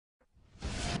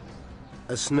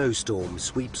A snowstorm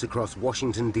sweeps across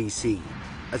Washington, D.C.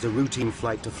 as a routine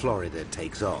flight to Florida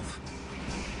takes off.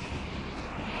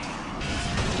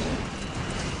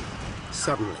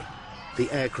 Suddenly, the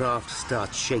aircraft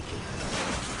starts shaking.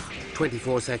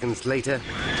 24 seconds later,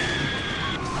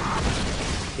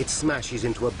 it smashes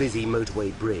into a busy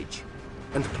motorway bridge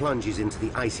and plunges into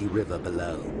the icy river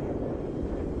below.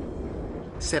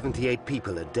 78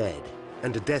 people are dead,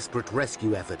 and a desperate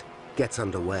rescue effort gets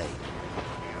underway.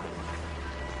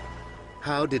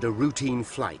 How did a routine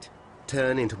flight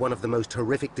turn into one of the most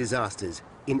horrific disasters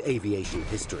in aviation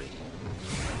history?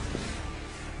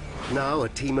 Now a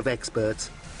team of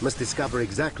experts must discover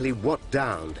exactly what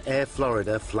downed Air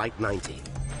Florida Flight 90.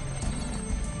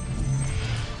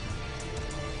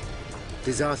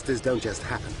 Disasters don't just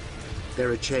happen.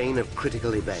 They're a chain of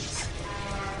critical events.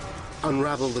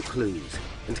 Unravel the clues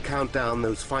and count down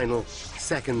those final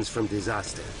seconds from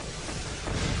disaster.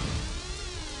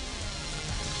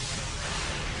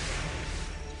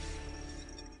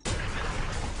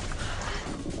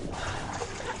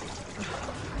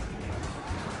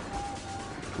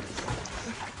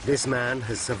 This man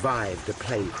has survived a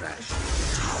plane crash.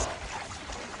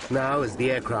 Now, as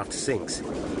the aircraft sinks,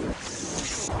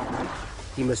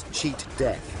 he must cheat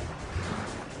death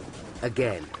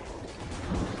again.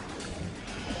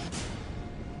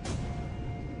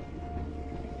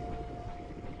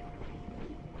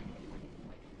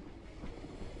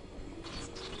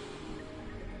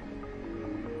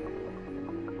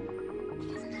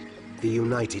 The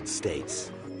United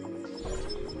States,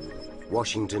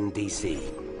 Washington, D.C.,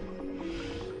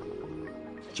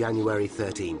 January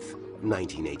 13th,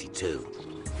 1982.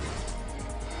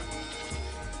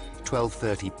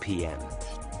 12:30 p.m.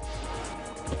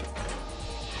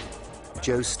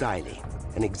 Joe Stiley,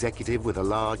 an executive with a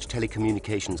large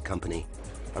telecommunications company,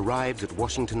 arrives at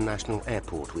Washington National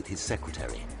Airport with his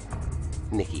secretary,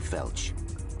 Nikki Felch.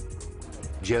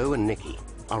 Joe and Nikki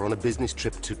are on a business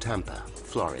trip to Tampa,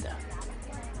 Florida.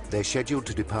 They're scheduled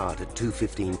to depart at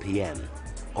 2:15 p.m.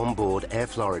 on board Air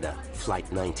Florida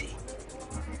Flight 90.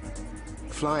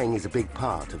 Flying is a big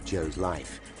part of Joe's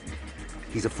life.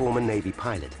 He's a former Navy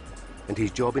pilot, and his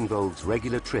job involves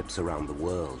regular trips around the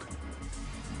world.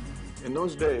 In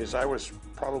those days, I was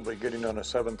probably getting on a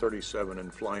 737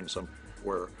 and flying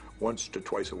somewhere once to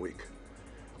twice a week.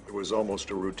 It was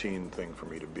almost a routine thing for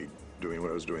me to be doing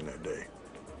what I was doing that day.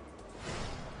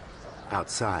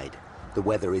 Outside, the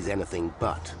weather is anything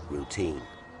but routine.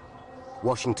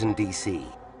 Washington, D.C.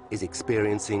 is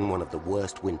experiencing one of the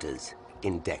worst winters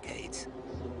in decades.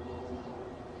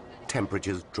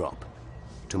 Temperatures drop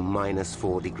to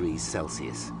 -4 degrees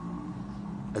Celsius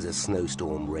as a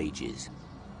snowstorm rages.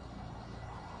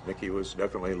 Nikki was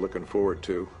definitely looking forward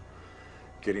to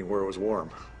getting where it was warm.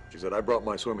 She said, "I brought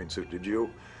my swimming suit, did you?"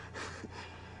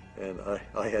 And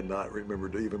I had not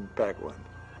remembered to even pack one.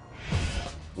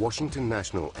 Washington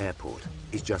National Airport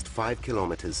is just 5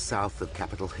 kilometers south of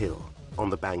Capitol Hill on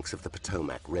the banks of the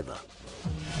Potomac River.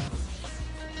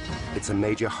 It's a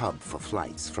major hub for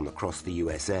flights from across the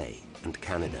USA and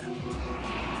Canada.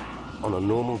 On a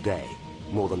normal day,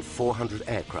 more than 400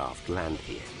 aircraft land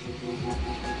here.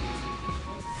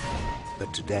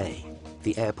 But today,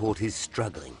 the airport is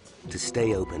struggling to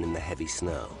stay open in the heavy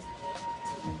snow.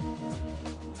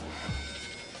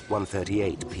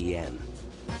 1:38 p.m.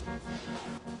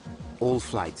 All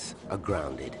flights are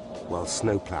grounded while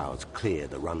snowplows clear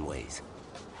the runways.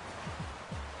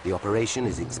 The operation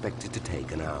is expected to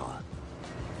take an hour.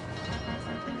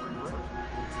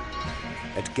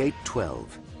 At Gate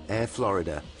 12, Air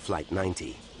Florida Flight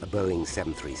 90, a Boeing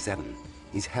 737,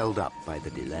 is held up by the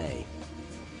delay.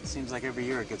 It seems like every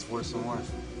year it gets worse and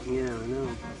worse. Yeah, I know.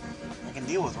 I can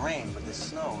deal with rain, but this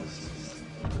snow is...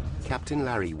 Captain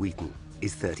Larry Wheaton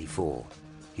is 34.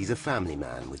 He's a family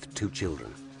man with 2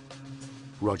 children.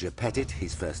 Roger Pettit,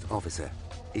 his first officer,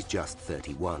 is just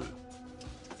 31.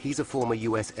 He's a former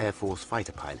U.S. Air Force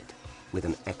fighter pilot with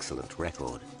an excellent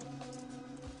record.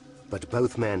 But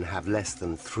both men have less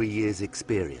than 3 years'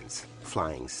 experience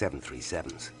flying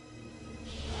 737s.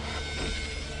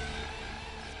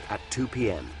 At 2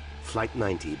 p.m., Flight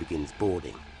 90 begins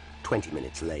boarding, 20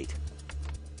 minutes late.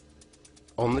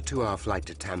 On the 2-hour flight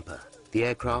to Tampa, the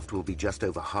aircraft will be just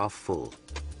over half full.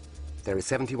 There are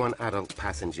 71 adult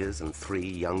passengers and 3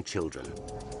 young children.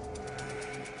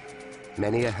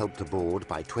 Many are helped aboard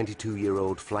by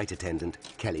 22-year-old flight attendant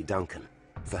Kelly Duncan.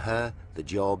 For her, the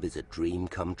job is a dream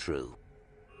come true.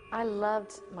 I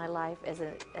loved my life as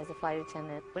a flight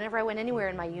attendant. Whenever I went anywhere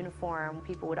in my uniform,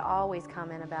 people would always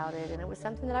comment about it, and it was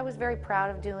something that I was very proud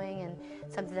of doing and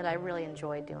something that I really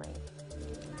enjoyed doing.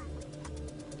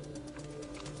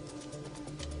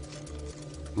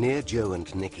 Near Joe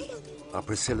and Nikki are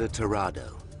Priscilla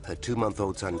Tirado, her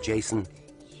 2-month-old son Jason,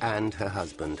 and her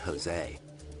husband Jose.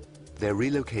 They're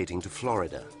relocating to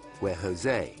Florida, where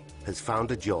Jose has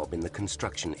found a job in the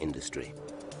construction industry.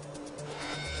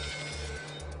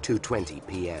 2:20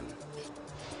 p.m.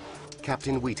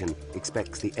 Captain Wheaton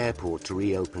expects the airport to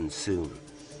reopen soon.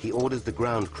 He orders the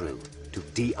ground crew to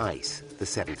de-ice the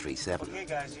 737. Okay,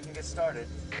 guys, you can get started.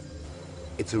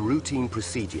 It's a routine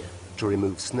procedure to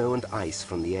remove snow and ice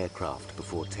from the aircraft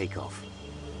before takeoff.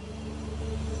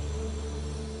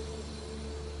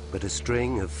 But a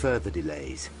string of further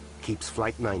delays keeps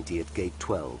Flight 90 at Gate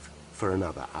 12 for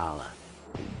another hour.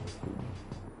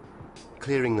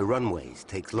 Clearing the runways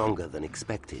takes longer than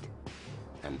expected.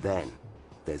 And then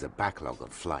there's a backlog of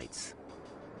flights.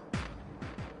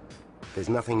 There's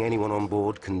nothing anyone on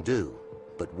board can do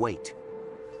but wait.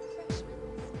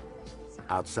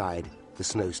 Outside, the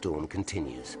snowstorm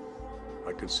continues.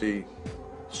 I could see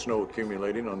snow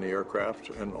accumulating on the aircraft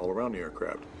and all around the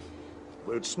aircraft.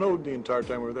 But it snowed the entire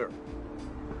time we were there.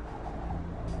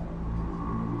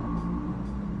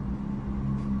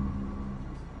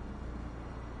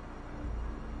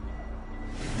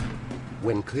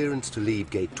 When clearance to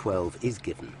leave Gate 12 is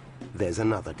given, there's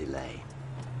another delay.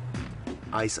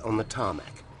 Ice on the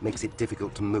tarmac makes it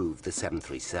difficult to move the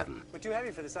 737. We're too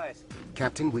heavy for this ice.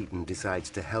 Captain Wheaton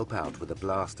decides to help out with a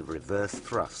blast of reverse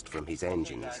thrust from his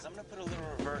engines. Guys, I'm gonna put a little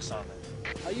reverse on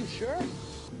it. Are you sure?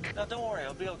 No, don't worry,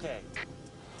 it'll be okay.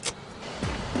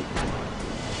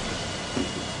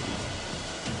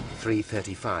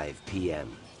 3:35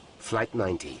 p.m. Flight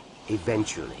 90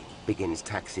 eventually begins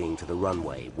taxiing to the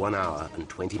runway 1 hour and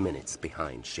 20 minutes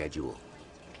behind schedule.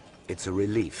 It's a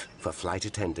relief for flight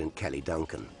attendant Kelly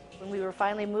Duncan. When we were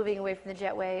finally moving away from the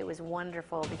jetway, it was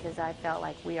wonderful because I felt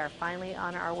like we are finally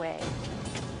on our way.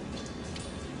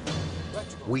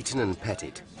 Wheaton and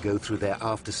Pettit go through their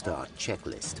after-start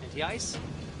checklist. Anti-ice?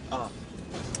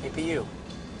 APU.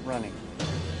 Running.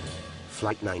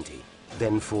 Flight 90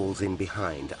 then falls in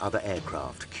behind other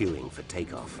aircraft queuing for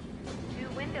takeoff. 2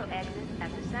 window exits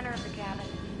at the center of the cabin,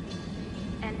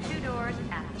 and 2 doors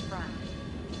at the front.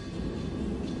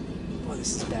 Boy,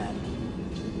 this is bad.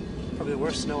 Probably the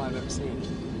worst snow I've ever seen.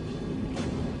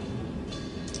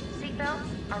 Seatbelts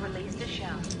are released as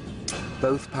shown.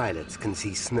 Both pilots can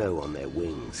see snow on their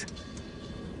wings.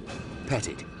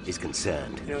 Pettit is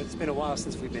concerned. You know, it's been a while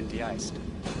since we've been de-iced.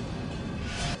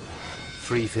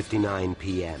 3:59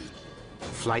 p.m.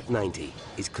 Flight 90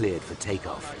 is cleared for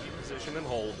takeoff. Position and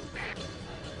hold.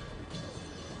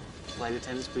 Flight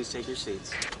attendants, please take your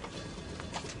seats.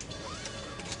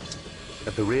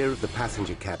 At the rear of the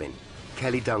passenger cabin,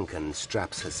 Kelly Duncan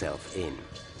straps herself in.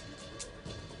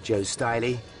 Joe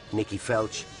Stiley, Nikki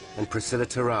Felch, and Priscilla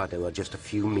Tirado are just a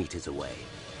few meters away.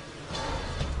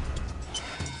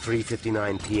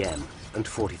 3:59 p.m. and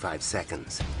 45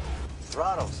 seconds.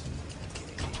 Throttles.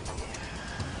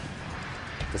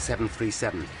 The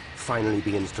 737 finally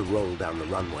begins to roll down the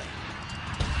runway.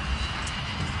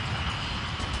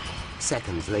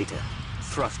 Seconds later,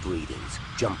 thrust readings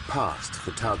jump past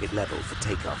the target level for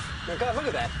takeoff. Oh, God, look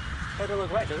at that. That don't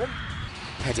look right, does it?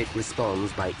 Pettit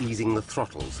responds by easing the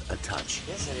throttles a touch.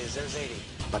 Yes, it is. There's 80.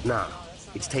 But now,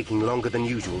 it's taking longer than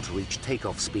usual to reach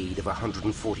takeoff speed of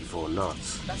 144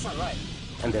 knots. That's not right.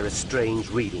 And there are strange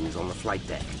readings on the flight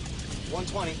deck.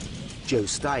 120. Joe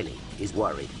Stiley is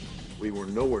worried. We were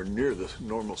nowhere near the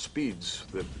normal speeds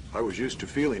that I was used to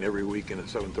feeling every week in a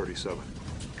 737.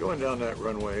 Going down that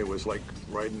runway was like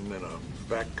riding in a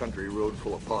backcountry road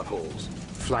full of potholes.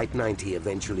 Flight 90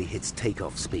 eventually hits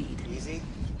takeoff speed Easy.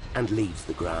 and leaves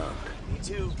the ground. Me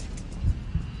too.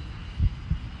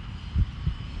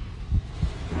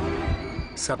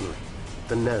 Suddenly,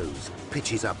 the nose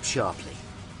pitches up sharply,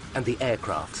 and the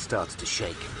aircraft starts to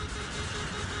shake.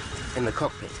 In the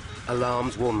cockpit,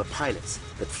 alarms warn the pilots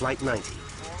that Flight 90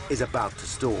 is about to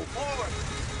stall.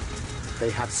 Forward. They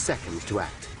have seconds to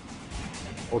act,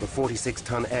 or the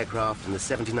 46-ton aircraft and the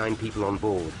 79 people on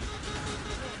board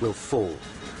will fall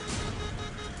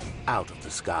out of the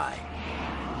sky.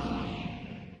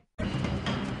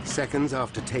 Seconds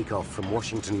after takeoff from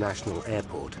Washington National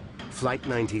Airport, Flight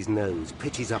 90's nose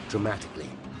pitches up dramatically,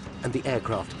 and the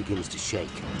aircraft begins to shake.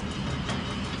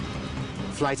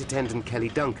 Flight attendant Kelly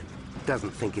Duncan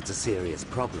doesn't think it's a serious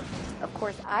problem. Of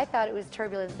course, I thought it was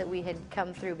turbulence that we had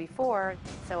come through before,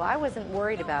 so I wasn't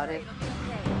worried about it.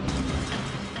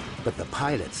 But the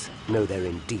pilots know they're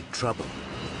in deep trouble.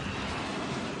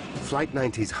 Flight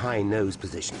 90's high nose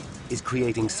position is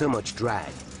creating so much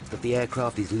drag that the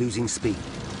aircraft is losing speed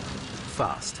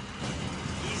fast.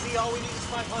 Easy, all we need is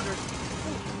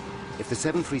 500. If the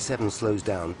 737 slows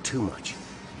down too much,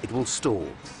 it will stall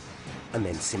and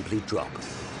then simply drop.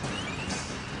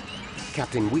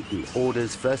 Captain Wheaton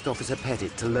orders First Officer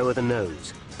Pettit to lower the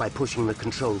nose by pushing the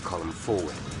control column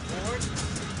forward. Forward.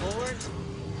 Forward.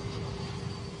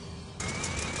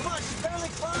 Come on, she's barely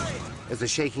climbed. As the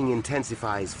shaking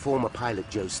intensifies, former pilot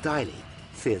Joe Stiley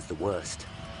fears the worst.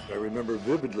 I remember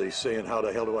vividly saying, how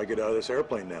the hell do I get out of this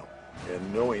airplane now?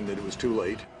 And knowing that it was too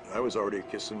late, I was already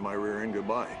kissing my rear end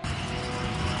goodbye.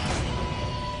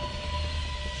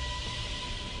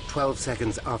 12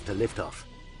 seconds after liftoff,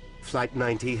 Flight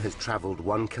 90 has traveled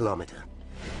 1 kilometer.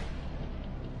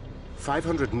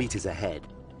 500 meters ahead,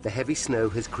 the heavy snow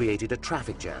has created a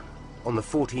traffic jam on the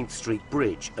 14th Street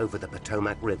Bridge over the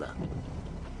Potomac River.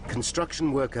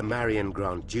 Construction worker Marion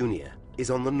Grant Jr. is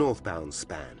on the northbound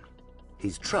span.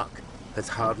 His truck has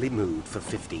hardly moved for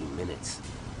 15 minutes.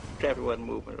 Traffic wasn't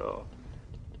moving at all.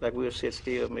 Like we'll sit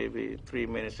still maybe 3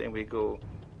 minutes and we go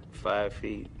 5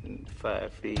 feet and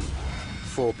 5 feet.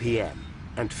 4 p.m.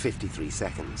 and 53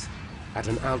 seconds. At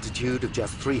an altitude of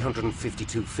just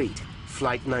 352 feet,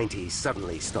 Flight 90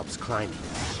 suddenly stops climbing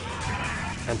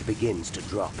and begins to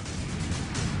drop.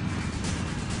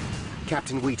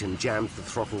 Captain Wheaton jams the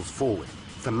throttles forward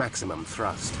for maximum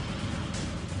thrust.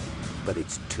 But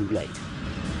it's too late.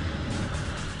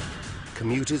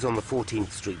 Commuters on the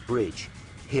 14th Street Bridge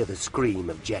hear the scream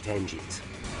of jet engines.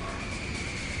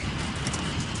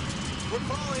 We're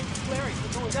falling. Larry,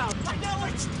 we're going down. I know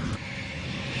it!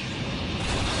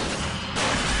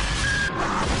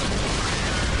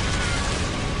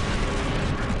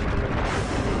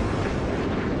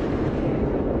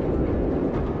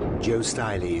 Joe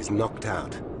Stiley is knocked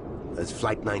out as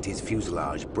Flight 90's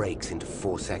fuselage breaks into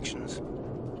 4 sections.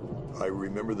 I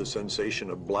remember the sensation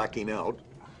of blacking out,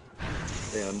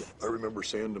 and I remember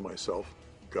saying to myself,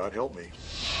 God help me.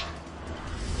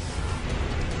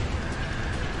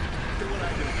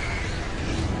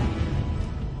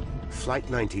 Flight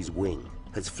 90's wing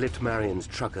has flipped Marion's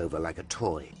truck over like a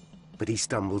toy, but he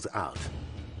stumbles out,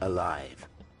 alive.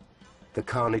 The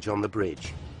carnage on the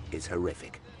bridge is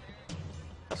horrific.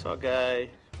 I saw a guy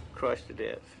crushed to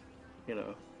death, you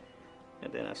know,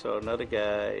 and then I saw another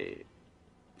guy,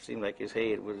 seemed like his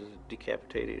head was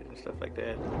decapitated and stuff like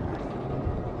that.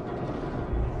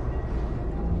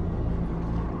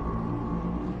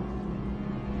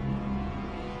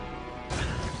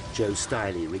 Joe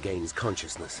Stiley regains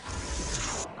consciousness.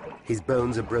 His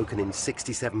bones are broken in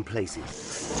 67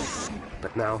 places,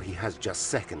 but now he has just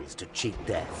seconds to cheat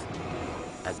death.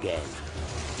 Again.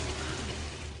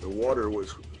 The water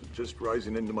was just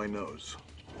rising into my nose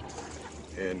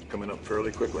and coming up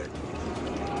fairly quickly.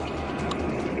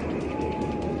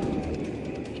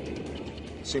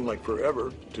 It seemed like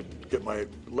forever to get my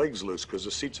legs loose because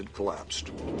the seats had collapsed.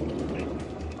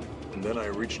 And then I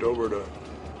reached over to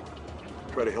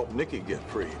try to help Nikki get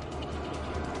free.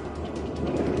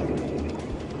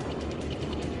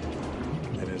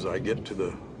 And as I get to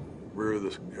the rear of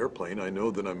the airplane, I know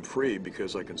that I'm free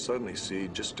because I can suddenly see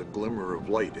just a glimmer of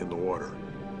light in the water.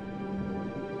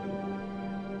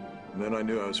 And then I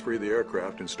knew I was free of the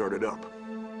aircraft and started up.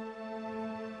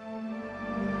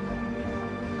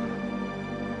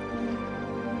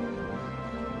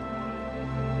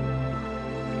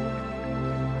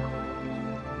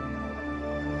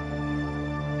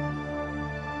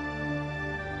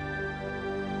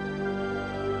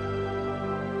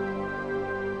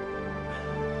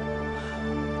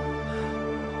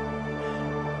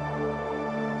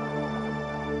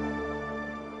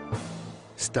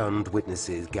 Stunned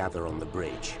witnesses gather on the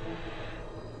bridge.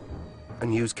 A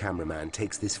news cameraman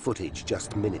takes this footage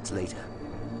just minutes later.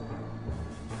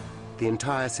 The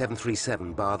entire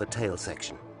 737 bar the tail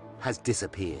section has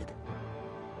disappeared.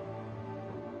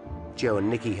 Joe and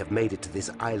Nikki have made it to this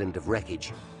island of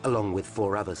wreckage, along with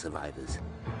 4 other survivors.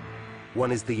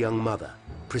 One is the young mother,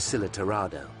 Priscilla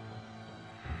Tirado.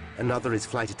 Another is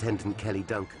flight attendant Kelly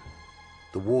Duncan.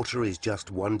 The water is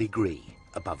just 1 degree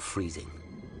above freezing.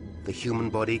 The human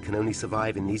body can only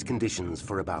survive in these conditions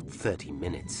for about 30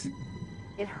 minutes.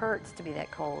 It hurts to be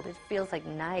that cold. It feels like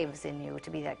knives in you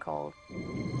to be that cold.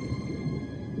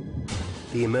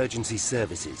 The emergency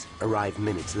services arrive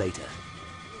minutes later,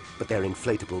 but their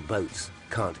inflatable boats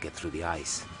can't get through the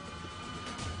ice.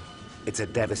 It's a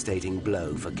devastating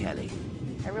blow for Kelly.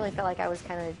 I really felt like I was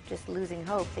kind of just losing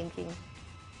hope, thinking,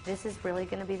 this is really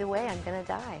going to be the way I'm going to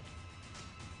die.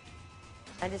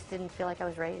 I just didn't feel like I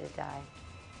was ready to die.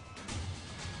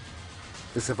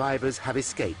 The survivors have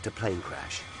escaped a plane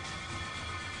crash.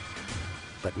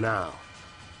 But now,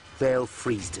 they'll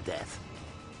freeze to death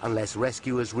unless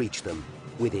rescuers reach them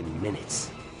within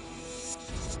minutes.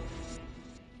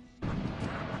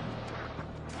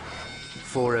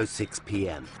 4:06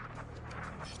 p.m.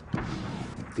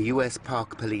 The U.S.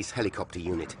 Park Police helicopter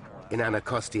unit in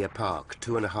Anacostia Park,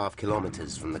 2.5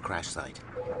 kilometers from the crash site.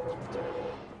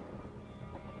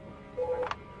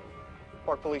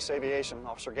 Park Police Aviation,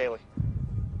 Officer Gailey.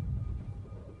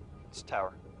 It's a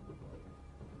tower.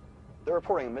 They're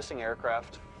reporting a missing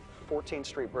aircraft, 14th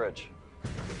Street Bridge.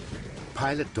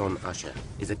 Pilot Don Usher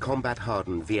is a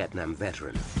combat-hardened Vietnam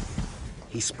veteran.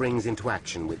 He springs into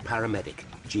action with paramedic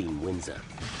Gene Windsor.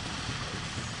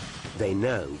 They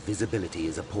know visibility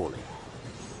is appalling.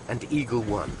 And Eagle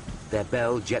One, their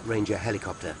Bell Jet Ranger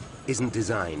helicopter, isn't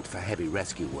designed for heavy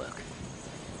rescue work.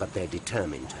 But they're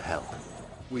determined to help.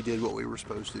 We did what we were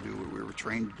supposed to do, what we were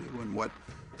trained to do, and what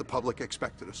the public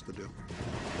expected us to do.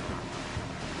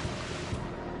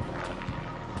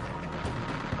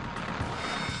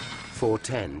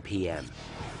 (4:10 p.m.)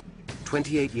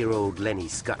 28-year-old Lenny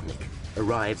Skutnik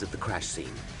arrives at the crash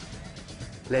scene.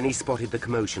 Lenny spotted the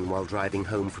commotion while driving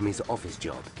home from his office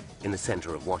job in the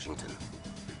center of Washington.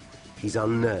 He's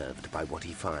unnerved by what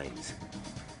he finds.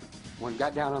 When we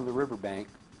got down on the riverbank,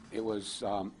 it was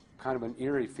kind of an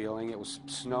eerie feeling. It was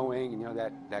snowing, and you know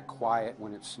that quiet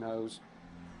when it snows,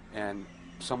 and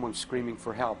someone screaming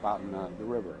for help out in the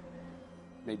river.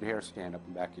 Made your hair stand up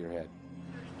in the back of your head.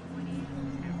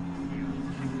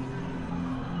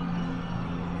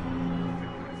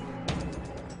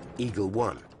 Eagle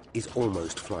One is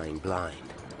almost flying blind.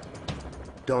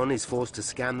 Don is forced to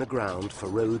scan the ground for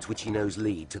roads which he knows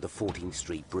lead to the 14th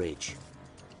Street Bridge.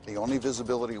 The only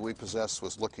visibility we possessed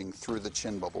was looking through the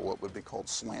chin bubble, what would be called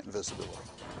slant visibility.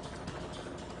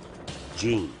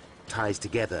 Gene ties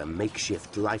together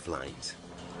makeshift lifelines.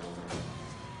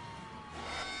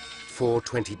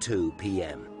 4:22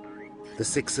 p.m. The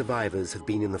 6 survivors have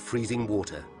been in the freezing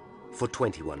water for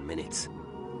 21 minutes.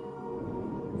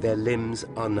 Their limbs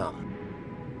are numb.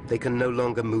 They can no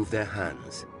longer move their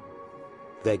hands.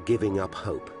 They're giving up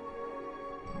hope.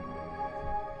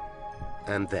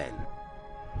 And then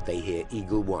they hear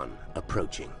Eagle One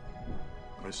approaching.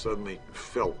 I suddenly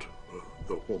felt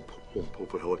the whoomp, whoomp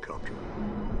of a helicopter.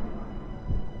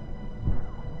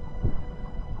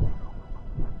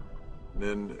 And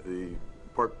then the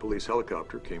Park Police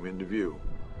helicopter came into view.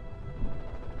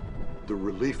 The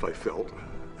relief I felt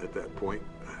at that point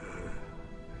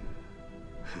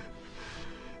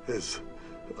is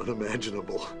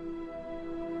unimaginable.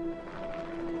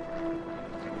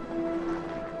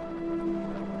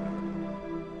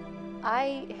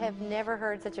 I have never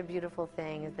heard such a beautiful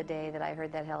thing as the day that I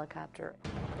heard that helicopter.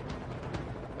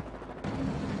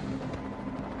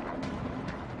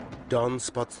 Don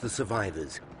spots the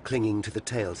survivors clinging to the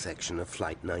tail section of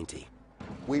Flight 90.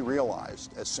 We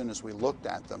realized as soon as we looked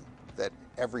at them that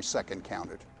every second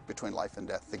counted between life and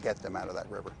death to get them out of that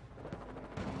river.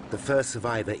 The first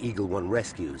survivor Eagle One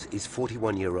rescues is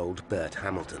 41-year-old Bert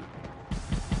Hamilton.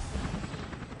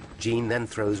 Gene then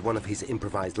throws one of his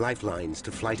improvised lifelines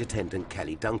to flight attendant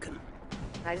Kelly Duncan.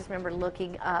 I just remember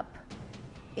looking up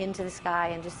into the sky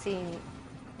and just seeing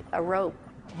a rope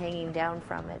hanging down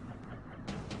from it.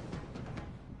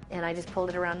 And I just pulled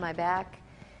it around my back,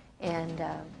 and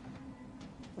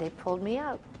they pulled me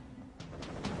out.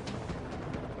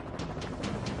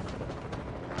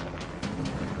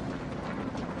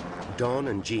 Don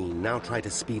and Gene now try to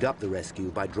speed up the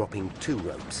rescue by dropping 2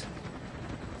 ropes.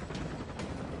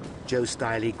 Joe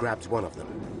Stiley grabs one of them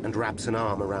and wraps an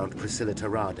arm around Priscilla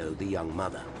Tirado, the young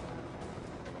mother.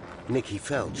 Nikki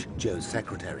Felch, Joe's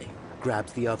secretary,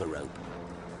 grabs the other rope.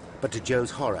 But to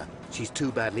Joe's horror, she's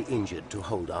too badly injured to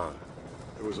hold on.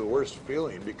 It was the worst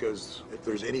feeling because if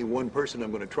there's any one person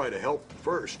I'm going to try to help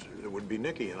first, it would be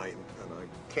Nikki, and I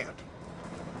can't.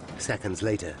 Seconds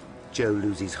later, Joe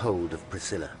loses hold of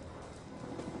Priscilla.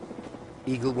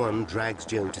 Eagle One drags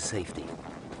Joe to safety.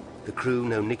 The crew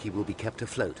know Nikki will be kept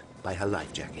afloat by her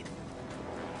life jacket.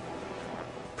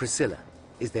 Priscilla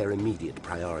is their immediate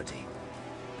priority.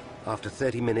 After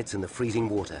 30 minutes in the freezing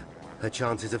water, her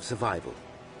chances of survival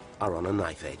are on a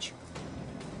knife edge.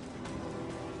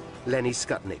 Lenny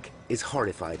Skutnik is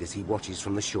horrified as he watches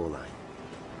from the shoreline.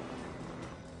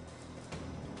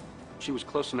 She was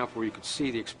close enough where you could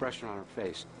see the expression on her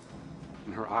face,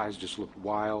 and her eyes just looked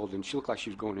wild, and she looked like she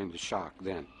was going into shock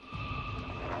then.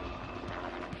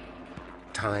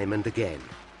 Time and again,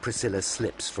 Priscilla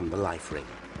slips from the life ring.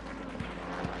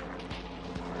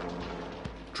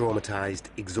 Traumatized,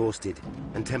 exhausted,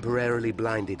 and temporarily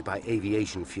blinded by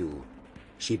aviation fuel,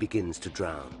 she begins to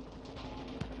drown.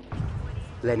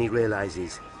 Lenny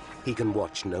realizes he can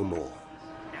watch no more.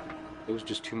 It was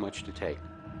just too much to take.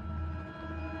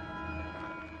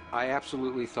 I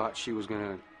absolutely thought she was going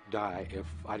to die if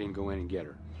I didn't go in and get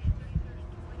her.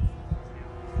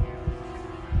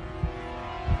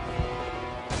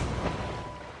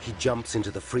 He jumps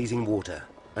into the freezing water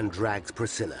and drags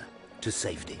Priscilla to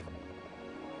safety.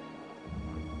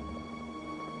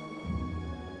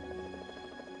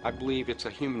 I believe it's a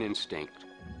human instinct.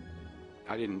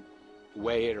 I didn't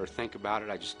weigh it or think about it,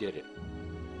 I just did it.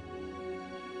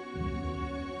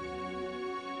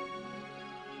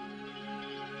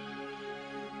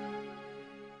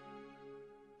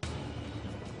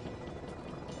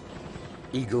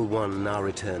 Eagle 1 now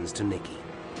returns to Nikki.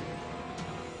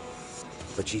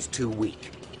 But she's too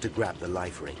weak to grab the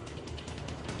life ring.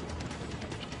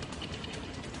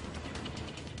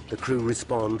 The crew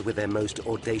respond with their most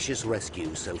audacious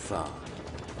rescue so far.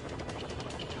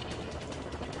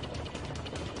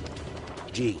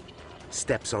 G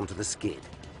steps onto the skid,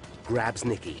 grabs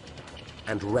Nikki,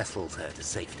 and wrestles her to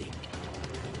safety.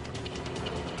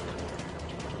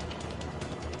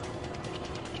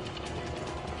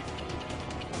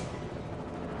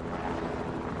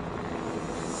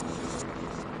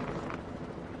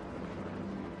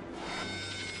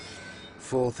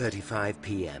 At 4:35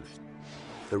 p.m.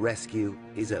 The rescue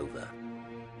is over.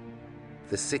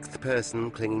 The sixth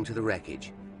person clinging to the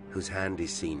wreckage, whose hand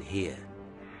is seen here,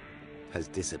 has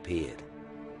disappeared.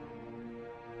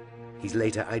 He's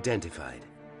later identified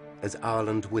as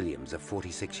Arland Williams, a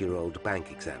 46-year-old bank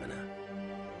examiner.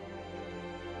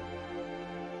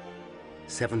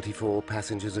 74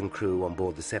 passengers and crew on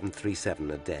board the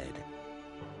 737 are dead,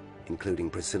 including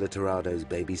Priscilla Tirado's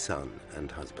baby son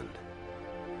and husband.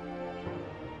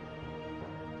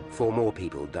 4 more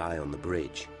people die on the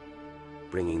bridge,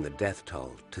 bringing the death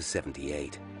toll to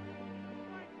 78.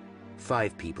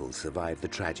 5 people survive the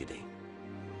tragedy,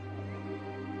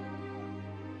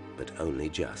 but only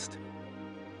just.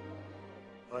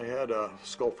 I had a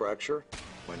skull fracture.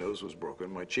 My nose was broken,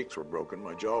 my cheeks were broken,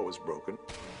 my jaw was broken.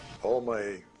 All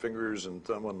my fingers and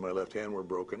thumb on my left hand were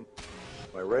broken.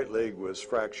 My right leg was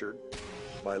fractured.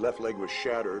 My left leg was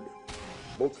shattered.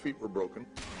 Both feet were broken.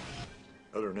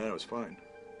 Other than that, I was fine.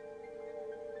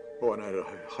 Oh, and I had a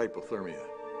hypothermia.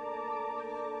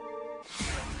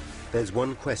 There's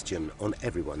one question on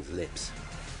everyone's lips.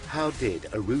 How did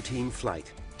a routine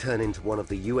flight turn into one of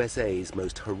the USA's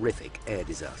most horrific air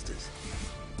disasters?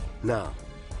 Now,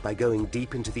 by going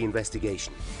deep into the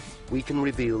investigation, we can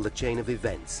reveal the chain of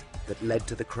events that led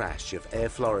to the crash of Air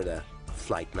Florida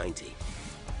Flight 90.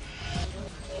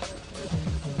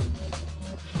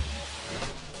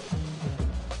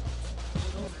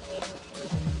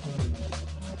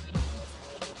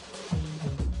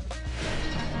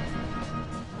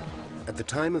 At the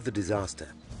time of the disaster,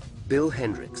 Bill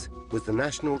Hendricks was the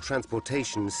National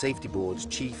Transportation Safety Board's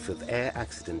Chief of Air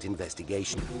Accident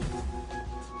Investigation.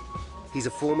 He's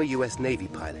a former US Navy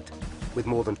pilot with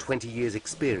more than 20 years'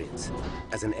 experience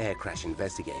as an air crash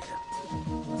investigator.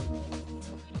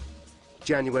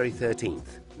 January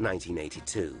 13th,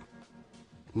 1982.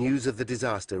 News of the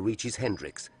disaster reaches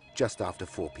Hendricks just after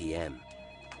 4 p.m.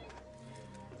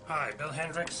 Hi, Bill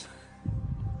Hendricks.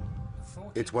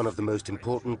 It's one of the most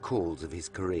important calls of his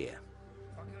career.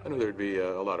 I knew there'd be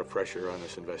a lot of pressure on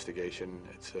this investigation.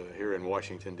 It's here in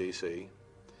Washington, D.C.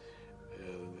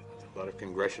 A lot of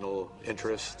congressional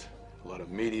interest, a lot of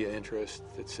media interest.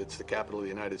 It's the capital of the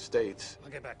United States.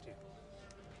 I'll get back to you.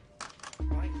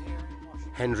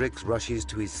 Hendricks rushes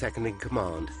to his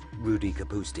second-in-command, Rudy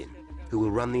Kapustin, who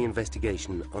will run the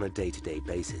investigation on a day-to-day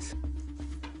basis.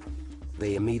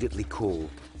 They immediately call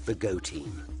the GO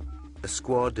team, a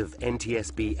squad of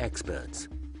NTSB experts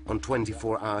on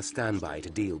 24-hour standby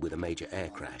to deal with a major air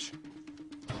crash.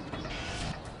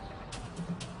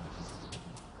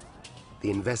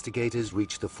 The investigators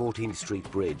reach the 14th Street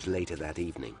Bridge later that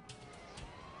evening.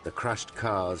 The crushed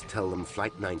cars tell them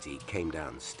Flight 90 came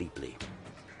down steeply.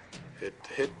 It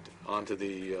hit onto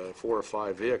the 4 or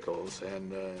 5 vehicles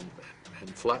and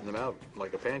flattened them out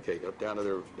like a pancake up down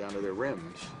to their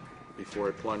rims before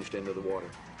it plunged into the water.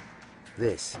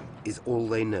 This is all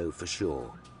they know for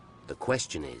sure. The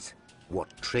question is,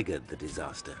 what triggered the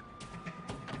disaster?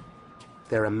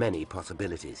 There are many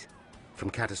possibilities, from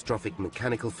catastrophic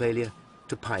mechanical failure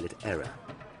to pilot error,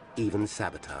 even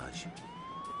sabotage.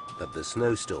 But the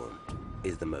snowstorm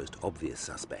is the most obvious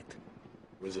suspect.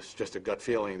 It was just a gut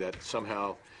feeling that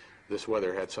somehow this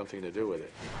weather had something to do with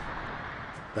it.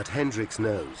 But Hendricks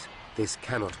knows this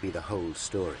cannot be the whole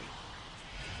story.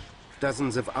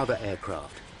 Dozens of other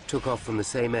aircraft took off from the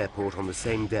same airport on the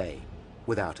same day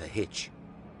without a hitch.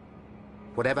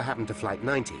 Whatever happened to Flight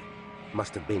 90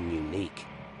 must have been unique.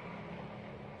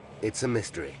 It's a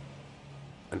mystery,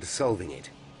 and solving it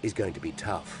is going to be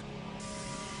tough.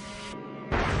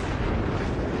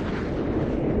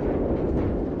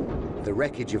 The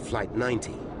wreckage of Flight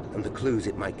 90 and the clues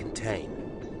it might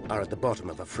contain are at the bottom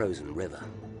of a frozen river.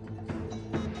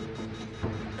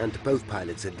 and both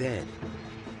pilots are dead.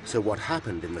 So what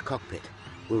happened in the cockpit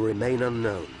will remain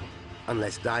unknown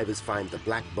unless divers find the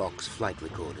black box flight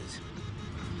recorders.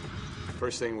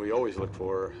 First thing we always look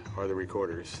for are the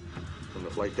recorders. From the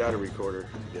flight data recorder,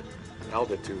 you get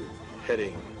altitude,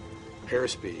 heading,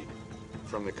 airspeed.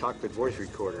 From the cockpit voice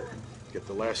recorder, you get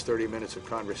the last 30 minutes of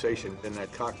conversation in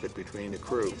that cockpit between the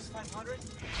crew.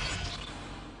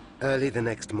 Early the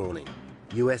next morning,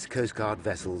 US Coast Guard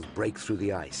vessels break through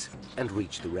the ice and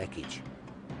reach the wreckage.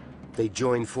 They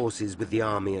join forces with the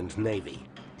Army and Navy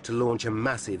to launch a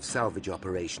massive salvage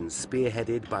operation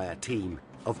spearheaded by a team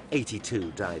of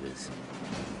 82 divers.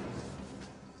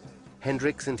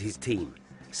 Hendricks and his team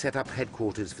set up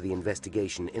headquarters for the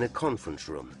investigation in a conference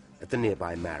room at the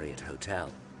nearby Marriott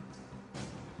Hotel.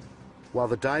 While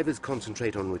the divers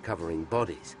concentrate on recovering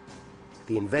bodies,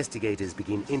 the investigators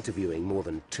begin interviewing more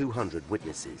than 200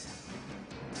 witnesses.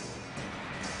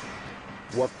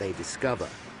 What they discover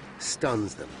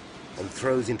stuns them and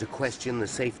throws into question the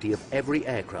safety of every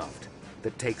aircraft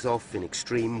that takes off in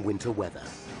extreme winter weather.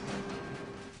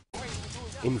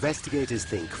 Investigators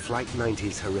think Flight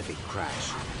 90's horrific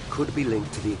crash could be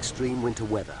linked to the extreme winter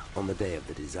weather on the day of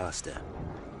the disaster,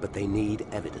 but they need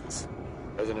evidence.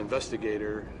 As an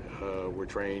investigator, we're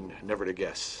trained never to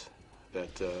guess. That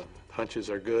hunches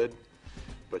are good,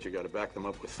 but you got to back them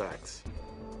up with facts.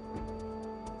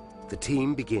 The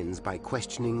team begins by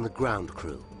questioning the ground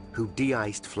crew who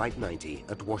de-iced Flight 90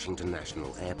 at Washington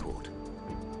National Airport.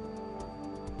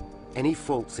 Any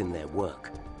faults in their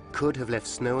work could have left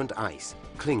snow and ice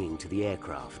clinging to the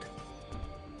aircraft,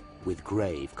 with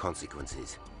grave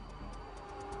consequences.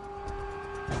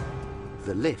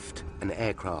 The lift an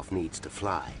aircraft needs to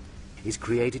fly is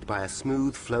created by a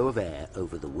smooth flow of air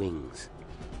over the wings.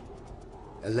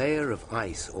 A layer of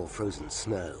ice or frozen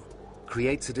snow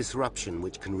creates a disruption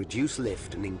which can reduce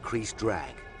lift and increase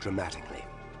drag dramatically.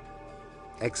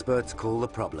 Experts call the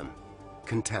problem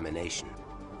contamination.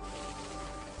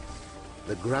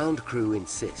 The ground crew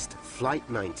insist Flight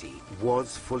 90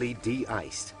 was fully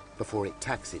de-iced before it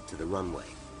taxied to the runway.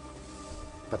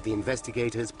 But the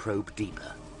investigators probe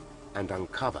deeper and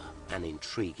uncover an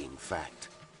intriguing fact.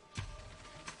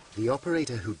 The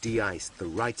operator who de-iced the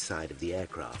right side of the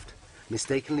aircraft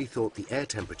mistakenly thought the air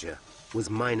temperature was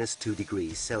 -2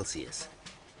 degrees Celsius.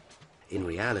 In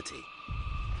reality,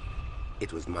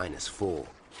 it was -4.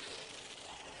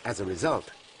 As a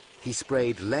result, he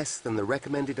sprayed less than the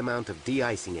recommended amount of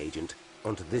de-icing agent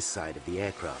onto this side of the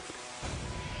aircraft.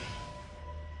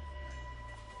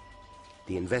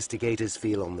 The investigators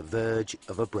feel on the verge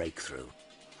of a breakthrough.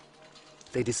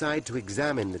 They decide to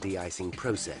examine the de-icing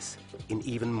process in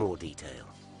even more detail.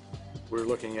 We're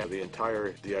looking at the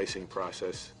entire de-icing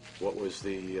process. What was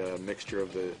the mixture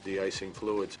of the de-icing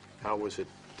fluids? How was it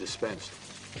dispensed?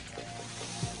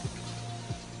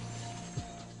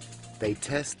 They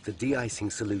test the de-icing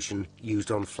solution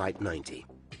used on Flight 90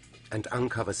 and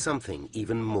uncover something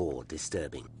even more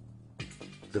disturbing.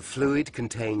 The fluid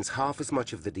contains half as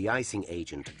much of the de-icing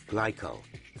agent, glycol,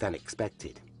 than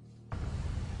expected.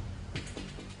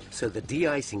 So the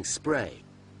de-icing spray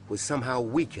was somehow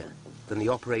weaker than the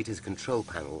operator's control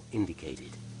panel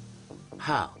indicated.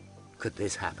 How could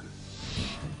this happen?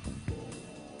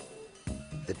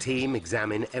 The team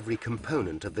examine every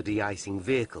component of the de-icing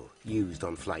vehicle used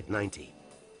on Flight 90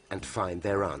 and find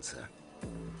their answer.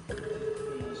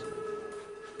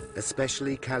 A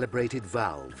specially calibrated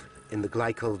valve in the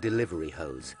glycol delivery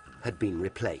hose had been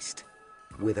replaced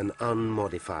with an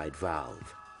unmodified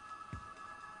valve.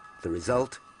 The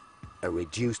result? A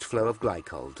reduced flow of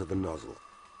glycol to the nozzle.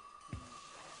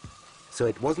 So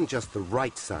it wasn't just the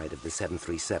right side of the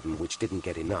 737 which didn't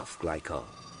get enough glycol.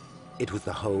 It was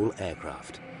the whole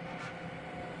aircraft.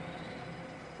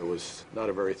 It was not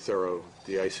a very thorough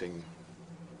de-icing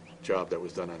job that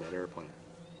was done on that airplane.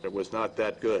 It was not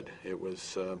that good. It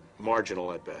was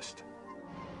marginal at best.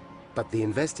 But the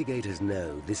investigators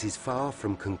know this is far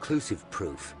from conclusive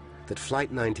proof that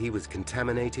Flight 90 was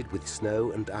contaminated with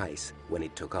snow and ice when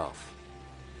it took off.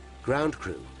 Ground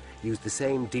crew used the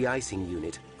same de-icing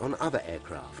unit on other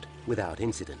aircraft without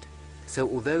incident. So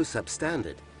although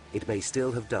substandard, it may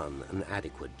still have done an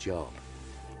adequate job.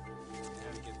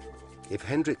 If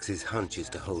Hendricks' hunch is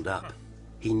to hold up,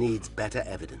 he needs better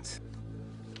evidence.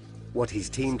 What his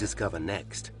team discover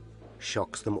next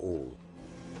shocks them all.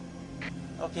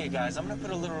 Okay, guys, I'm gonna put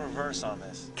a little reverse on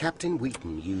this. Captain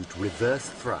Wheaton used reverse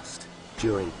thrust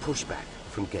during pushback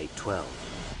from Gate 12.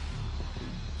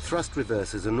 Thrust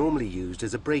reversers are normally used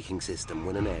as a braking system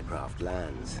when an aircraft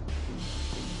lands.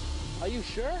 Are you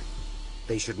sure?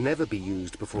 They should never be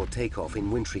used before takeoff in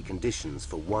wintry conditions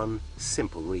for one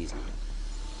simple reason.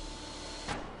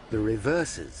 The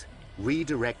reversers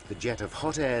redirect the jet of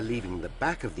hot air leaving the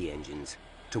back of the engines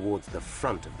towards the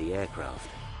front of the aircraft.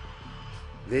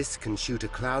 This can shoot a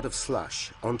cloud of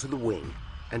slush onto the wing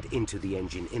and into the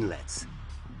engine inlets.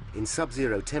 In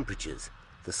sub-zero temperatures,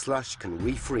 the slush can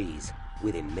refreeze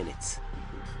within minutes.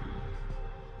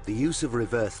 The use of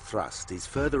reverse thrust is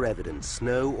further evidence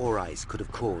snow or ice could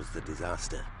have caused the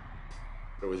disaster.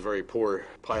 It was very poor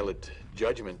pilot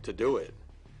judgment to do it.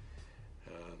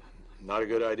 Not a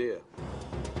good idea.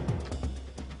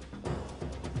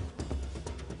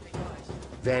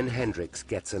 Then Hendricks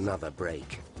gets another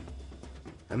break.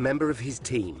 A member of his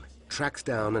team tracks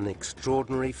down an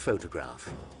extraordinary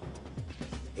photograph.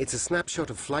 It's a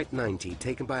snapshot of Flight 90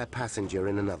 taken by a passenger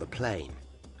in another plane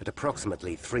at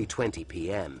approximately 3:20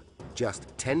 p.m.,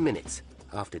 just 10 minutes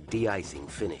after de-icing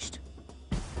finished.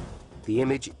 The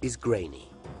image is grainy,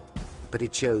 but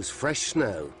it shows fresh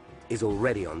snow is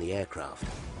already on the aircraft.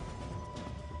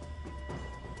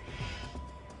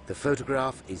 The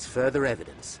photograph is further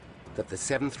evidence that the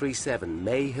 737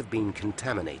 may have been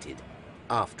contaminated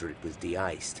after it was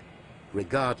de-iced,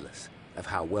 regardless of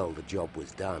how well the job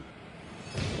was done.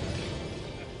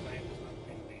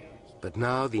 But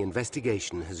now the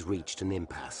investigation has reached an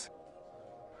impasse.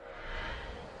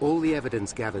 All the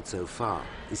evidence gathered so far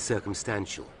is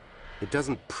circumstantial. It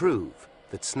doesn't prove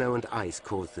that snow and ice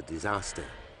caused the disaster.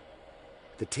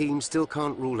 The team still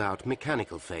can't rule out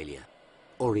mechanical failure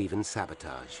or even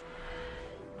sabotage.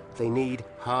 They need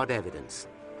hard evidence,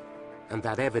 and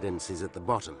that evidence is at the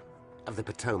bottom of the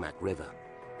Potomac River.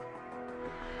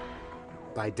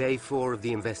 By day 4 of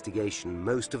the investigation,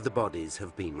 most of the bodies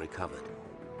have been recovered.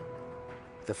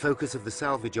 The focus of the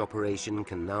salvage operation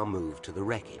can now move to the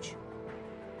wreckage.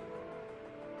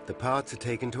 The parts are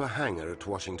taken to a hangar at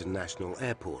Washington National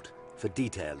Airport for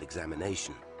detailed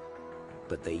examination,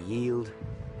 but they yield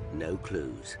no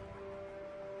clues.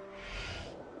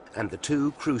 And the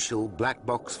 2 crucial black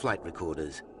box flight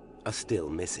recorders are still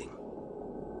missing.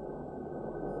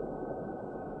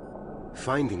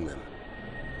 Finding them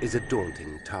is a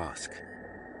daunting task.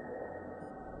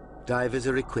 Divers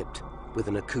are equipped with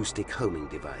an acoustic homing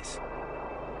device.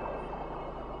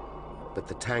 But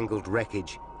the tangled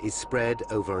wreckage is spread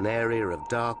over an area of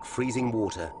dark, freezing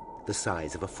water the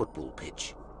size of a football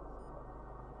pitch.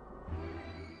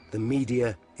 The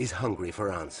media is hungry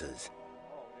for answers.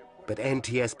 But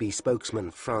NTSB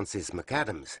spokesman Francis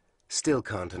McAdams still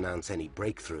can't announce any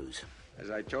breakthroughs.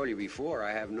 As I told you before,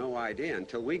 I have no idea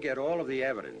until we get all of the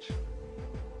evidence.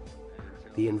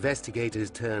 The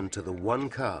investigators turn to the one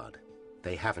card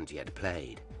they haven't yet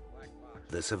played: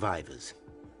 the survivors.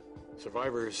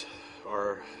 Survivors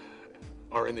are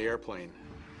in the airplane.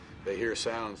 They hear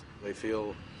sounds, they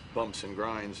feel bumps and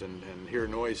grinds and hear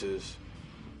noises.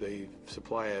 They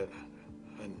supply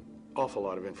an awful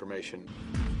lot of information.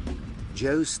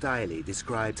 Joe Stiley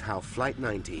describes how Flight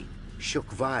 90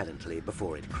 shook violently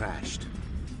before it crashed.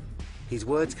 His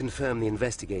words confirm the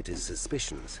investigators'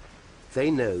 suspicions.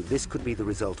 They know this could be the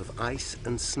result of ice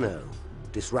and snow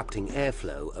disrupting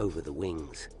airflow over the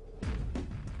wings.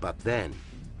 But then,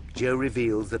 Joe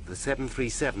reveals that the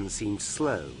 737 seemed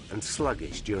slow and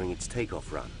sluggish during its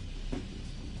takeoff run.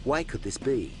 Why could this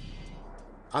be?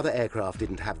 Other aircraft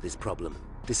didn't have this problem,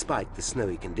 despite the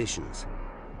snowy conditions.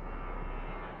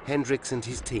 Hendricks and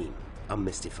his team are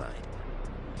mystified.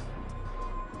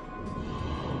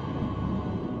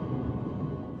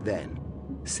 Then,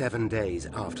 7 days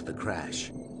after the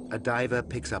crash, a diver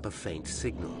picks up a faint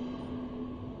signal.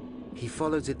 He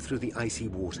follows it through the icy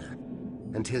water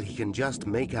until he can just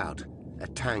make out a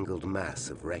tangled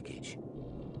mass of wreckage.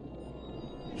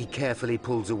 He carefully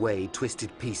pulls away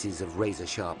twisted pieces of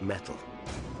razor-sharp metal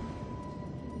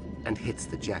and hits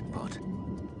the jackpot.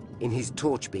 In his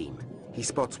torch beam, he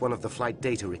spots one of the flight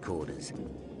data recorders,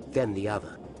 then the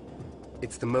other.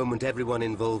 It's the moment everyone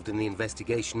involved in the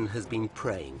investigation has been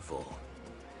praying for.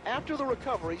 After the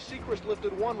recovery, Seacrest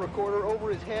lifted one recorder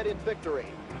over his head in victory.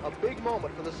 A big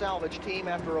moment for the salvage team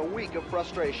after a week of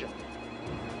frustration.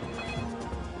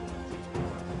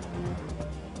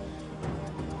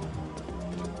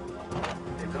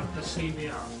 They got the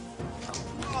CBR.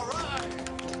 All right!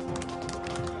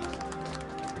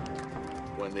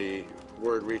 When the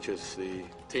word reaches the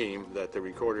team that the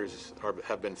recorders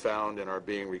have been found and are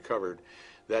being recovered,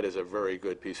 that is a very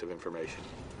good piece of information.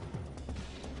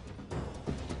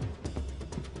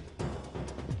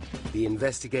 The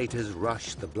investigators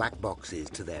rush the black boxes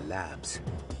to their labs.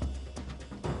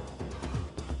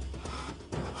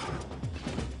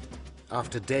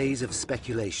 After days of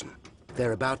speculation,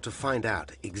 they're about to find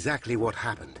out exactly what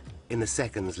happened in the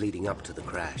seconds leading up to the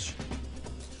crash.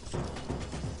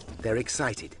 They're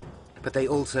excited, but they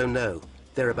also know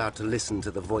they're about to listen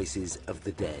to the voices of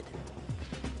the dead.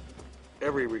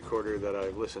 Every recorder that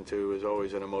I've listened to is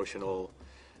always an emotional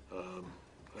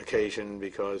occasion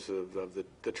because of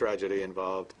the tragedy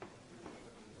involved.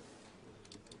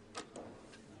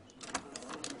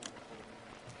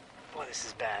 Boy, this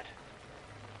is bad.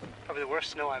 Probably the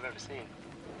worst snow I've ever seen.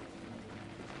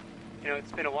 You know,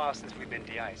 it's been a while since we've been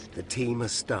de-iced. The team are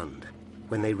stunned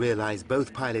when they realize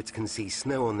both pilots can see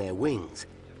snow on their wings,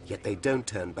 yet they don't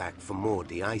turn back for more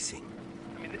de-icing.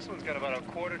 I mean, this one's got about a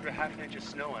quarter to half an inch of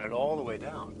snow on it all the way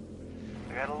down.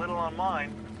 I got a little on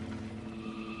mine.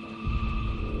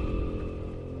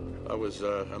 I was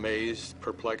amazed,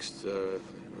 perplexed,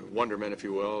 wonderment, if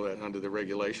you will, that under the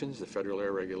regulations, the federal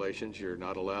air regulations, you're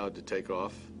not allowed to take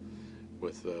off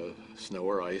with snow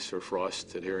or ice or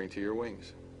frost adhering to your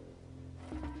wings.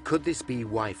 Could this be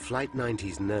why Flight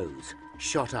 90's nose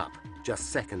shot up just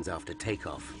seconds after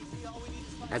takeoff?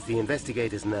 As the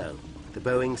investigators know, the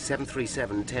Boeing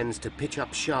 737 tends to pitch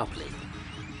up sharply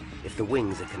if the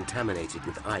wings are contaminated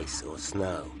with ice or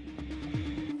snow.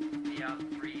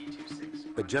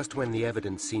 But just when the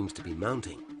evidence seems to be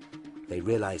mounting, they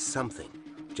realize something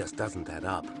just doesn't add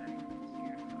up.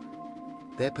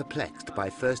 They're perplexed by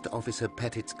First Officer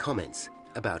Pettit's comments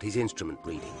about his instrument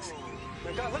readings.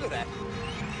 My God, look at that.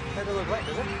 That doesn't look right,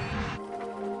 does it?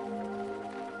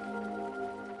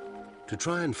 To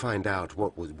try and find out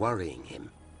what was worrying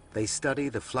him, they study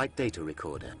the flight data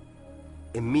recorder.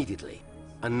 Immediately,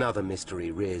 another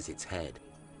mystery rears its head.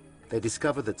 They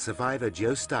discover that survivor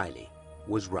Joe Stiley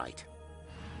was right.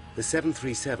 The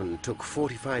 737 took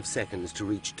 45 seconds to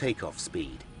reach takeoff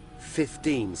speed,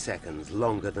 15 seconds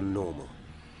longer than normal.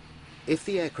 If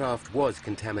the aircraft was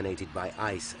contaminated by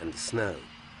ice and snow,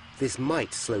 this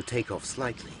might slow takeoff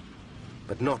slightly,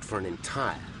 but not for an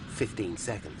entire 15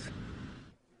 seconds.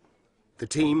 The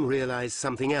team realized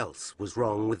something else was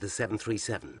wrong with the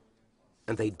 737,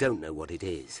 and they don't know what it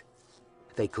is.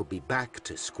 They could be back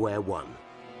to square one.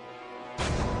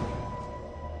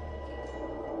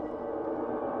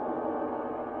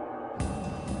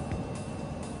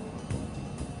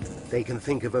 They can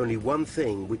think of only one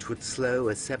thing which would slow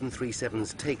a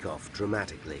 737's takeoff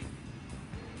dramatically: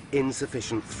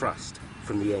 insufficient thrust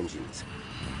from the engines.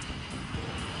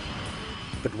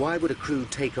 But why would a crew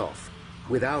take off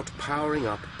without powering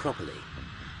up properly?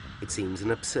 It seems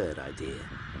an absurd idea.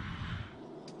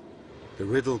 The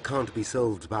riddle can't be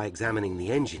solved by examining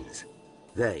the engines.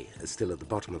 They are still at the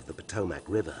bottom of the Potomac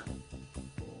River.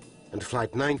 And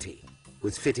Flight 90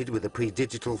 was fitted with a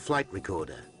pre-digital flight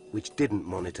recorder which didn't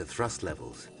monitor thrust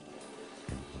levels.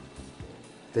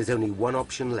 There's only one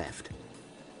option left.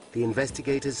 The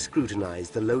investigators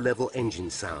scrutinized the low-level engine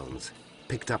sounds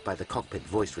picked up by the cockpit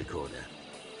voice recorder.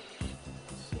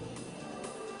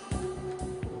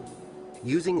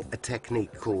 Using a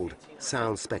technique called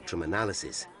sound spectrum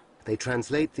analysis, they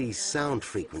translate these sound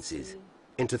frequencies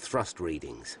into thrust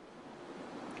readings.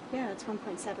 Yeah, it's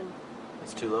 1.7.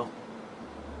 That's too low.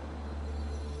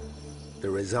 The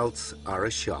results are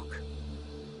a shock.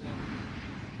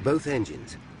 Both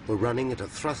engines were running at a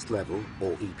thrust level,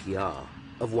 or EPR,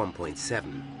 of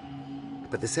 1.7.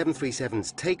 But the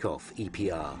 737's takeoff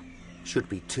EPR should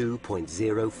be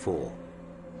 2.04.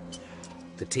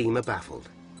 The team are baffled.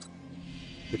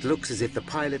 It looks as if the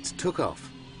pilots took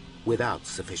off without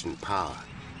sufficient power.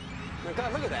 My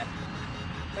God, look at that.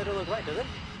 That doesn't look right, does it?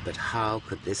 But how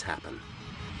could this happen?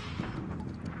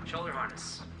 Shoulder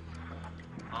harness.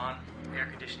 On. Air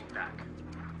conditioning back.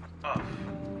 Off.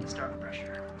 Start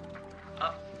pressure.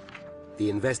 Up. The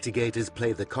investigators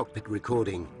play the cockpit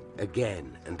recording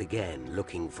again and again,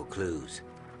 looking for clues.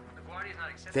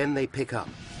 Then they pick up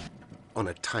on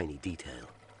a tiny detail.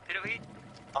 Pitot heat.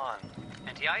 On.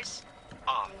 Anti-ice.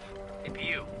 Off.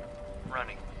 APU.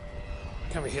 Running.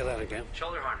 Can we hear that again?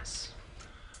 Shoulder harness.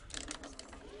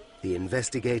 The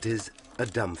investigators are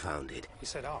dumbfounded. You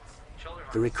said off.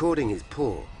 The recording is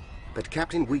poor, but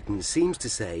Captain Wheaton seems to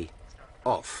say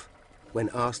off when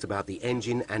asked about the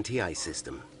engine anti-ice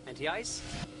system. Anti-ice.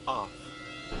 Off.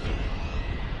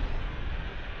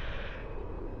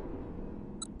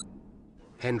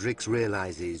 Hendricks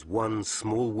realizes one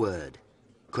small word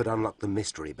could unlock the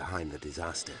mystery behind the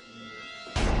disaster.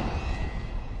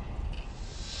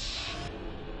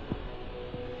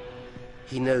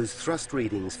 He knows thrust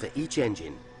readings for each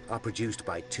engine are produced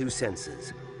by two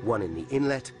sensors, one in the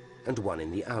inlet and one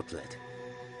in the outlet.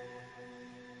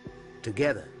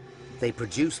 Together, they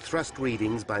produce thrust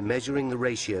readings by measuring the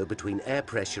ratio between air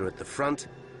pressure at the front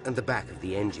and the back of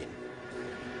the engine.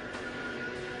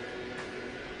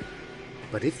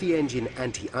 But if the engine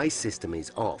anti-ice system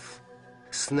is off,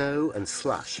 snow and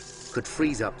slush could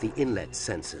freeze up the inlet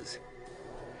sensors.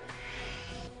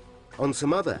 On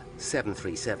some other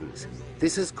 737s,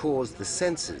 this has caused the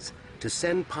sensors to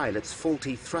send pilots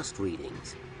faulty thrust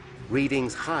readings,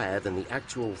 readings higher than the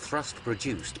actual thrust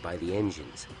produced by the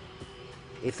engines.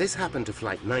 If this happened to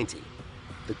Flight 90,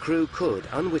 the crew could,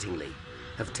 unwittingly,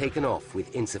 have taken off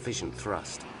with insufficient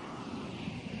thrust.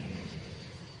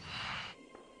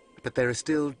 But there are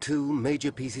still two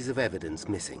major pieces of evidence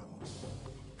missing.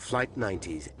 Flight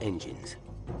 90's engines.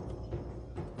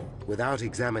 Without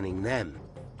examining them,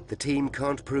 the team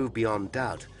can't prove beyond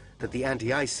doubt that the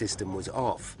anti-ice system was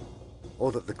off,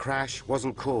 or that the crash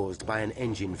wasn't caused by an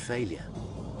engine failure.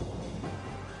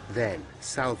 Then,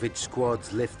 salvage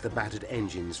squads lift the battered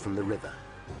engines from the river.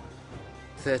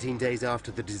 13 days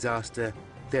after the disaster,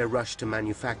 they're rushed to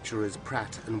manufacturers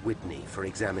Pratt & Whitney for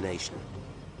examination.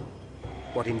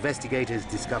 What investigators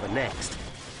discover next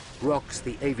rocks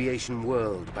the aviation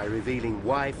world by revealing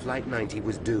why Flight 90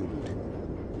 was doomed,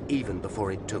 even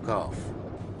before it took off.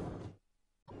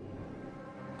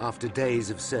 After days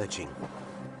of searching,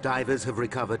 divers have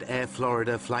recovered Air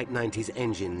Florida Flight 90's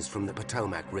engines from the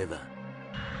Potomac River.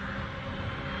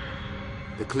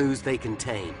 The clues they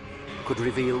contain could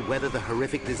reveal whether the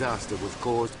horrific disaster was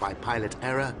caused by pilot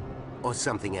error or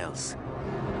something else.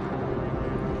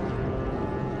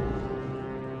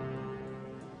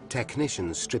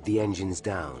 Technicians strip the engines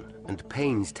down and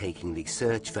painstakingly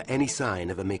search for any sign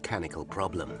of a mechanical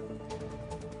problem.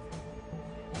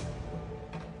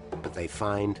 But they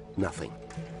find nothing.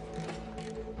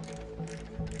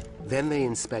 Then they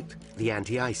inspect the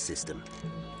anti-ice system.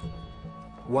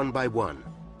 One by one,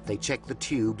 they check the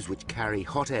tubes which carry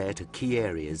hot air to key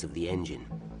areas of the engine.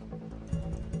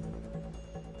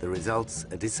 The results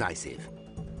are decisive.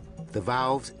 The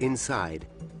valves inside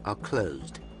are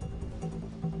closed.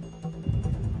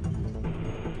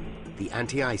 The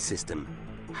anti-ice system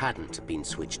hadn't been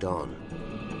switched on.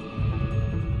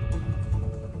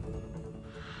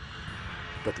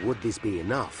 But would this be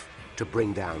enough to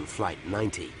bring down Flight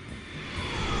 90?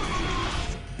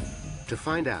 To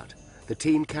find out, the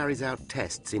team carries out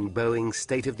tests in Boeing's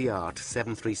state-of-the-art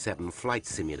 737 flight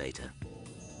simulator.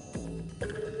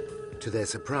 To their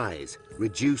surprise,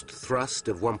 reduced thrust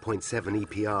of 1.7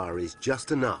 EPR is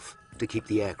just enough to keep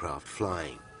the aircraft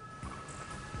flying.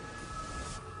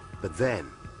 But then,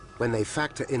 when they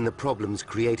factor in the problems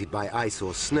created by ice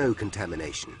or snow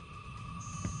contamination,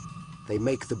 they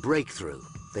make the breakthrough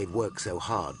they've worked so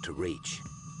hard to reach.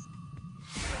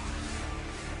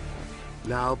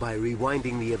 Now, by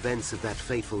rewinding the events of that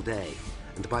fateful day,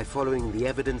 and by following the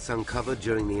evidence uncovered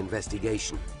during the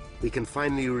investigation, we can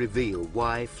finally reveal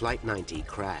why Flight 90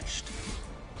 crashed.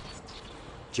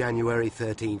 January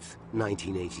 13th,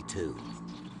 1982.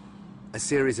 A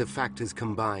series of factors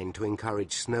combined to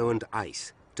encourage snow and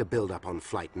ice to build up on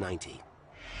Flight 90.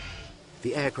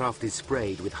 The aircraft is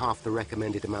sprayed with half the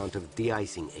recommended amount of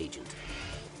de-icing agent.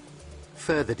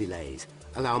 Further delays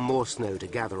allow more snow to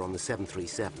gather on the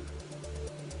 737.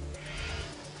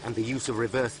 And the use of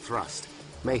reverse thrust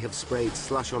may have sprayed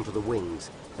slush onto the wings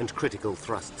and critical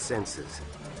thrust sensors.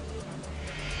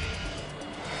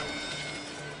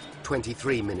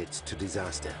 23 minutes to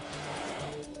disaster.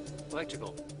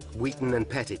 Electrical. Wheaton and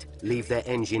Pettit leave their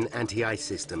engine anti-ice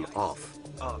system off.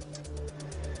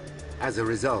 As a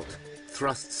result,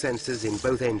 thrust sensors in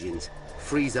both engines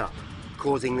freeze up,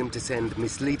 causing them to send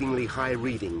misleadingly high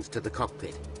readings to the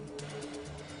cockpit.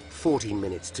 14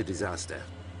 minutes to disaster.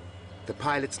 The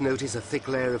pilots notice a thick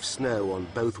layer of snow on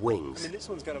both wings. I mean, this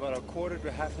one's got about a quarter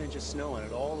to half an inch of snow on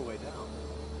it all the way down.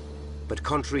 But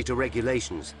contrary to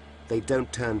regulations, they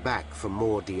don't turn back for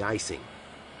more de-icing.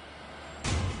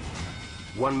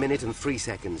 1 minute and 3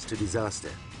 seconds to disaster.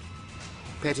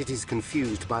 Pettit is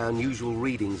confused by unusual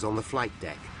readings on the flight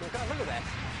deck. Look at that.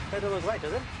 That doesn't look right,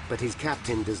 does it? But his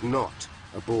captain does not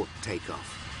abort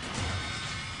takeoff.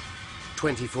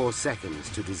 24 seconds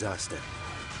to disaster.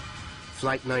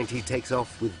 Flight 90 takes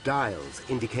off with dials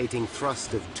indicating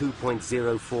thrust of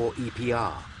 2.04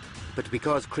 EPR. But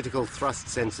because critical thrust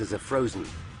sensors are frozen,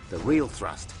 the real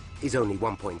thrust is only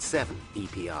 1.7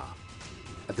 EPR.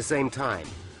 At the same time,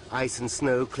 ice and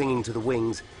snow clinging to the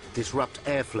wings disrupt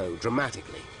airflow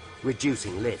dramatically,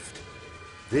 reducing lift.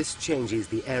 This changes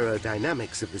the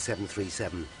aerodynamics of the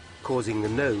 737, causing the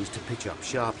nose to pitch up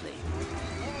sharply.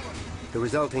 The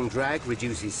resulting drag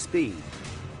reduces speed,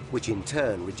 which in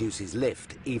turn reduces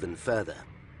lift even further.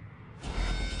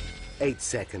 8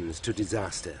 seconds to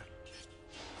disaster.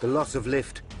 The loss of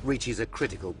lift reaches a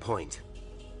critical point.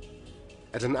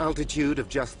 At an altitude of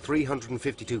just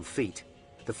 352 feet,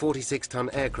 the 46-ton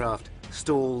aircraft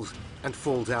stalls and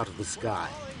falls out of the sky.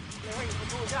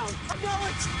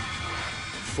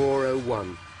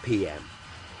 4:01 p.m.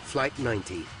 Flight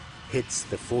 90 hits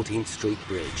the 14th Street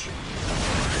Bridge.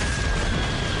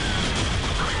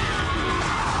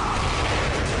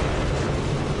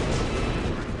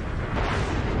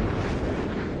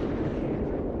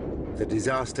 The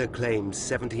disaster claimed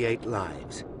 78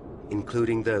 lives,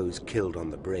 including those killed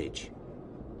on the bridge.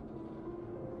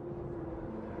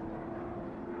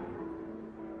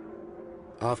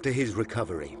 After his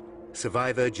recovery,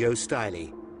 survivor Joe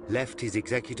Stiley left his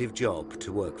executive job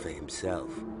to work for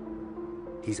himself.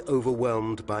 He's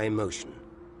overwhelmed by emotion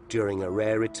during a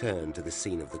rare return to the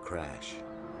scene of the crash.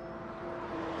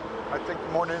 I think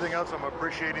more than anything else, I'm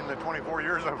appreciating the 24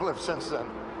 years I've lived since then.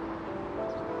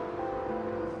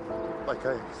 Like,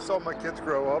 I saw my kids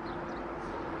grow up.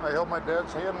 I held my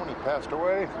dad's hand when he passed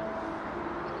away.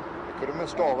 I could have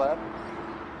missed all that.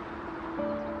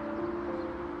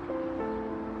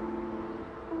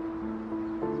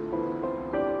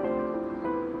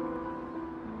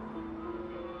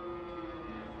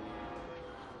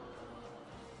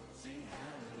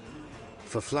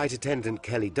 For flight attendant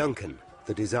Kelly Duncan,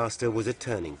 the disaster was a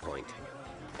turning point.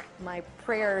 My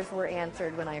prayers were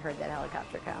answered when I heard that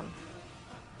helicopter come.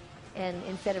 And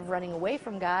instead of running away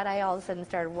from God, I all of a sudden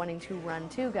started wanting to run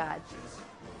to God.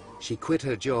 She quit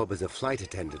her job as a flight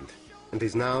attendant and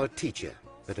is now a teacher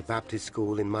at a Baptist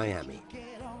school in Miami.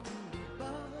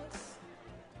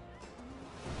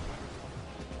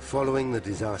 Following the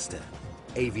disaster,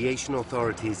 aviation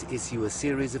authorities issue a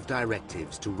series of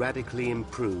directives to radically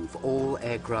improve all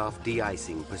aircraft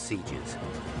de-icing procedures.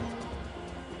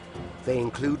 They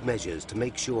include measures to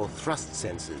make sure thrust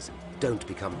sensors don't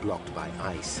become blocked by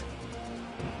ice.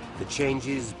 The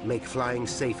changes make flying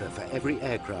safer for every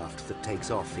aircraft that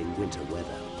takes off in winter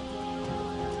weather.